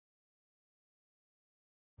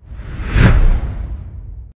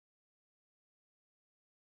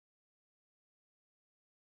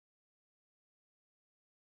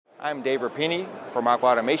I'm Dave Rapini from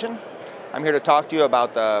Rockwell Automation. I'm here to talk to you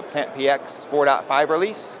about the PlantPAx 4.5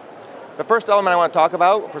 release. The first element I want to talk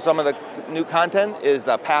about for some of the new content is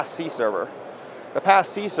the PassC server. The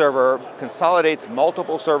PassC server consolidates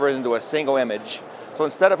multiple servers into a single image. So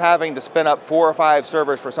instead of having to spin up 4 or 5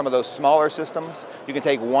 servers for some of those smaller systems, you can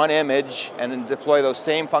take one image and then deploy those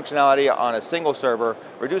same functionality on a single server,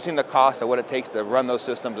 reducing the cost of what it takes to run those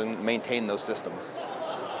systems and maintain those systems.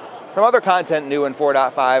 Some other content new in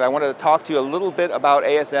 4.5, I wanted to talk to you a little bit about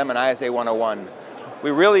ASM and ISA 101.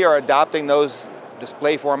 We really are adopting those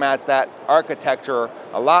display formats, that architecture,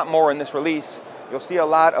 a lot more in this release. You'll see a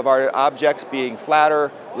lot of our objects being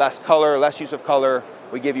flatter, less color, less use of color.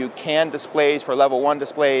 We give you CAN displays for level 1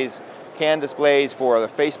 displays, CAN displays for the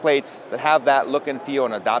faceplates that have that look and feel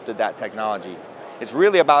and adopted that technology. It's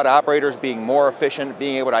really about operators being more efficient,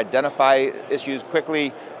 being able to identify issues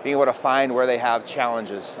quickly, being able to find where they have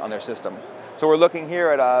challenges on their system. So we're looking here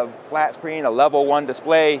at a flat screen, a level 1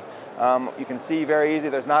 display. You can see very easy,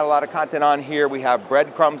 there's not a lot of content on here. We have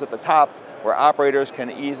breadcrumbs at the top where operators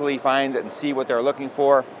can easily find and see what they're looking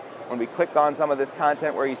for. When we click on some of this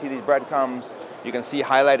content where you see these breadcrumbs, you can see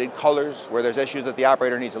highlighted colors where there's issues that the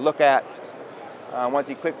operator needs to look at. Once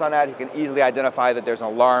he clicks on that, he can easily identify that there's an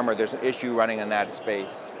alarm or there's an issue running in that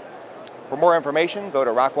space. For more information, go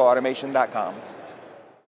to rockwellautomation.com.